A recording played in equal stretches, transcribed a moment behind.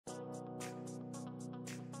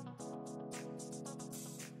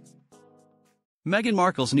Meghan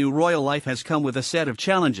Markle's new royal life has come with a set of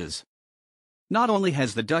challenges. Not only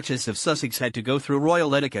has the Duchess of Sussex had to go through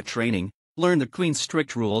royal etiquette training, learn the Queen's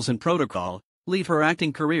strict rules and protocol, leave her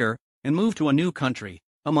acting career, and move to a new country,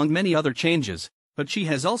 among many other changes, but she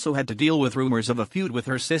has also had to deal with rumors of a feud with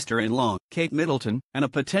her sister-in-law, Kate Middleton, and a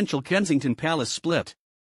potential Kensington Palace split.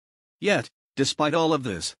 Yet, despite all of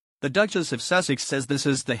this, the Duchess of Sussex says this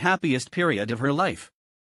is the happiest period of her life.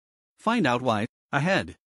 Find out why,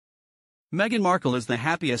 ahead. Meghan Markle is the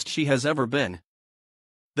happiest she has ever been.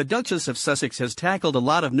 The Duchess of Sussex has tackled a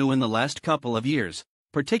lot of new in the last couple of years,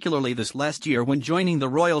 particularly this last year when joining the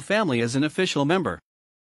royal family as an official member.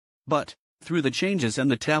 But, through the changes and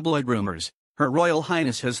the tabloid rumors, Her Royal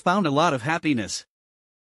Highness has found a lot of happiness.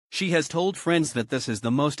 She has told friends that this is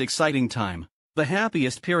the most exciting time, the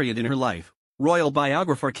happiest period in her life, royal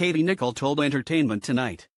biographer Katie Nicholl told Entertainment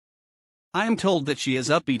Tonight. "I am told that she is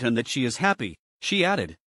upbeat and that she is happy," she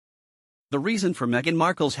added. The reason for Meghan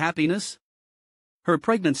Markle's happiness? Her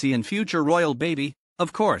pregnancy and future royal baby,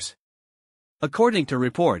 of course. According to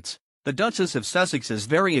reports, the Duchess of Sussex is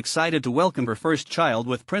very excited to welcome her first child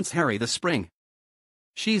with Prince Harry this spring.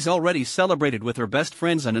 She's already celebrated with her best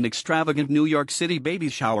friends on an extravagant New York City baby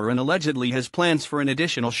shower and allegedly has plans for an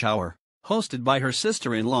additional shower, hosted by her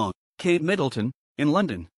sister-in-law, Kate Middleton, in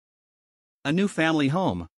London. A new family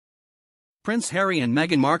home. Prince Harry and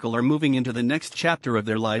Meghan Markle are moving into the next chapter of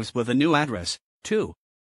their lives with a new address, too.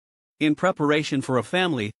 In preparation for a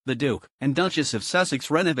family, the Duke and Duchess of Sussex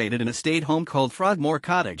renovated an estate home called Frogmore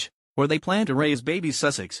Cottage, where they plan to raise baby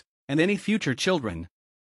Sussex and any future children.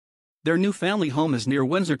 Their new family home is near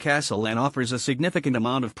Windsor Castle and offers a significant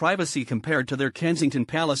amount of privacy compared to their Kensington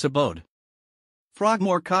Palace abode.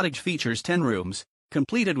 Frogmore Cottage features 10 rooms,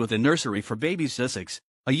 completed with a nursery for baby Sussex,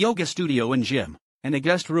 a yoga studio and gym, and a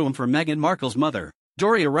guest room for Meghan Markle's mother,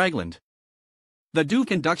 Doria Ragland. The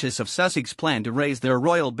Duke and Duchess of Sussex plan to raise their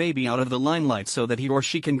royal baby out of the limelight so that he or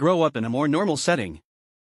she can grow up in a more normal setting.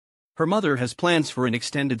 Her mother has plans for an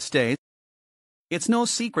extended stay. It's no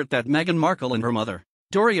secret that Meghan Markle and her mother,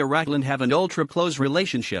 Doria Ragland, have an ultra-close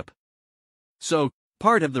relationship. So,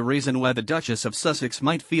 part of the reason why the Duchess of Sussex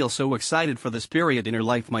might feel so excited for this period in her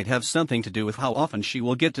life might have something to do with how often she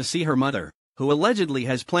will get to see her mother, who allegedly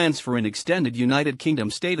has plans for an extended United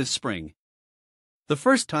Kingdom stay this spring. The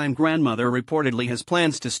first-time grandmother reportedly has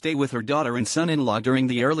plans to stay with her daughter and son-in-law during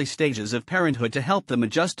the early stages of parenthood to help them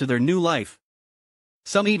adjust to their new life.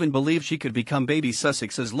 Some even believe she could become baby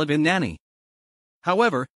Sussex's live-in nanny.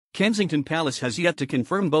 However, Kensington Palace has yet to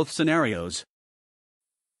confirm both scenarios.